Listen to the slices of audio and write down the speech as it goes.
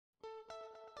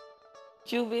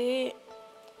Juve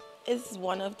is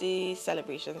one of the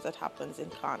celebrations that happens in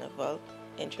Carnival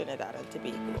in Trinidad and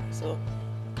Tobago. So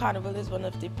Carnival is one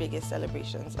of the biggest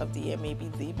celebrations of the year, maybe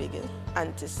the biggest.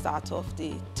 And to start off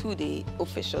the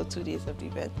official 2 days of the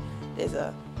event, there's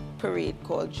a parade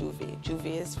called Juve. Juve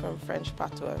is from French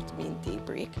patois to mean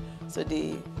daybreak. So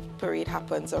the parade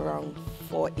happens around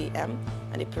 4 a.m.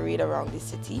 and they parade around the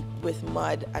city with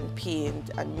mud and paint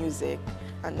and music.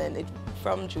 And then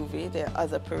from Juve, there are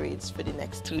other parades for the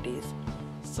next 2 days.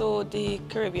 So the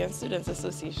Caribbean Students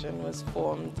Association was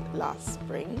formed last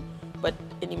spring, but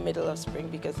in the middle of spring,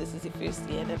 because this is the first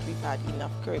year that we've had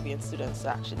enough Caribbean students to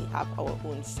actually have our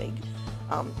own SIG.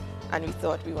 And we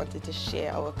thought we wanted to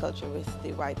share our culture with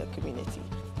the wider community.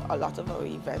 A lot of our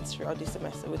events throughout the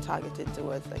semester were targeted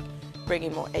towards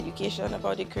bringing more education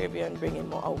about the Caribbean, bringing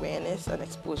more awareness and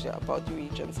exposure about the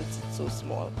region since it's so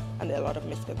small and there are a lot of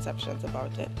misconceptions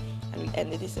about it. And we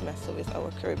ended the semester with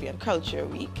our Caribbean Culture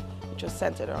Week, which was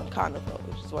centered around Carnival,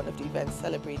 which is one of the events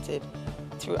celebrated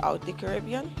throughout the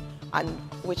Caribbean, and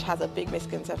which has a big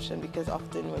misconception because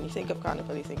often when you think of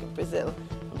Carnival, you think of Brazil.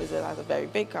 And Brazil has a very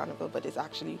big Carnival, but it's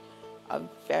actually a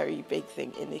very big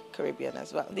thing in the Caribbean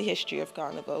as well. The history of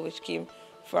Carnival, which came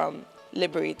from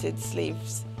liberated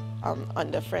slaves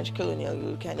under French colonial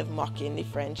rule, kind of mocking the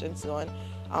French and so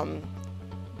on.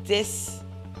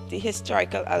 The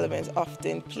historical elements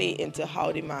often play into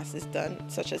how the mass is done,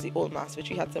 such as the old mass, which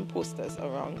we had some posters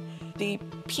around. The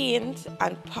paint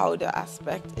and powder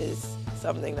aspect is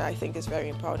something that I think is very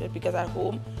important because at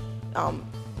home,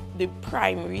 the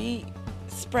primary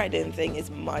spreading thing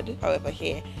is mud. However,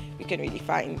 here we can really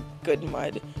find good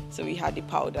mud. So we had the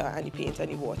powder and the paint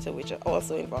and the water, which are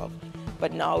also involved.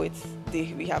 But now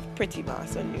we have pretty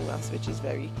mass and new mass, which is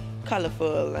very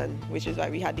colorful, and which is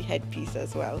why we had the headpiece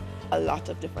as well. A lot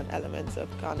of different elements of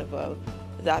Carnival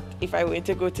that if I were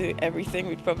to go to everything,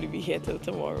 we'd probably be here till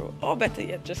tomorrow. Or better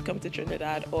yet, just come to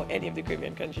Trinidad or any of the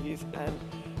Caribbean countries and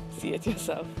see it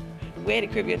yourself. Where the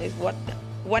Caribbean is,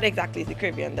 what exactly is the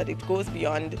Caribbean? That it goes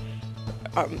beyond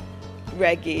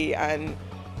reggae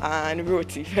and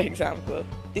roti, for example.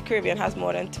 The Caribbean has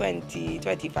more than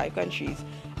 25 countries,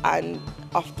 and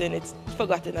often it's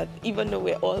forgotten that even though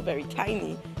we're all very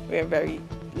tiny, we're a very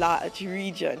large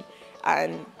region,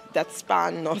 and that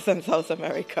span North and South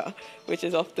America, which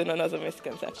is often another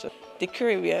misconception. The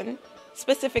Caribbean,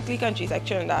 specifically countries like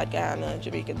Trinidad, Guyana, and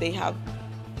Jamaica, they have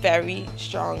very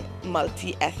strong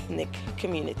multi-ethnic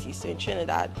communities. So in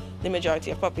Trinidad, the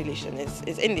majority of population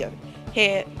is Indian.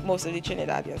 Here, most of the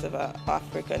Trinidadians have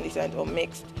African descent or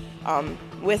mixed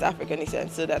with African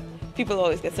descent, so that people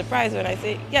always get surprised when I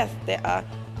say, yes, there are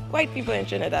white people in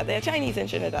Trinidad, there are Chinese in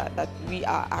Trinidad, that we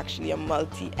are actually a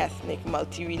multi-ethnic,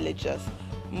 multi-religious,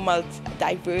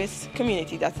 multi-diverse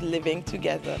community that's living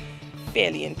together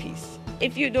fairly in peace.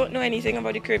 If you don't know anything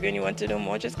about the Caribbean, you want to know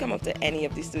more, just come up to any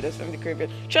of the students from the Caribbean.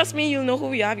 Trust me, you'll know who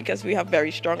we are because we have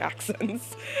very strong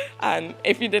accents. And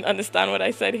if you didn't understand what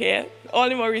I said here, all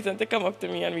the more reason to come up to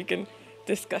me and we can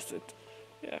discuss it.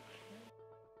 Yeah.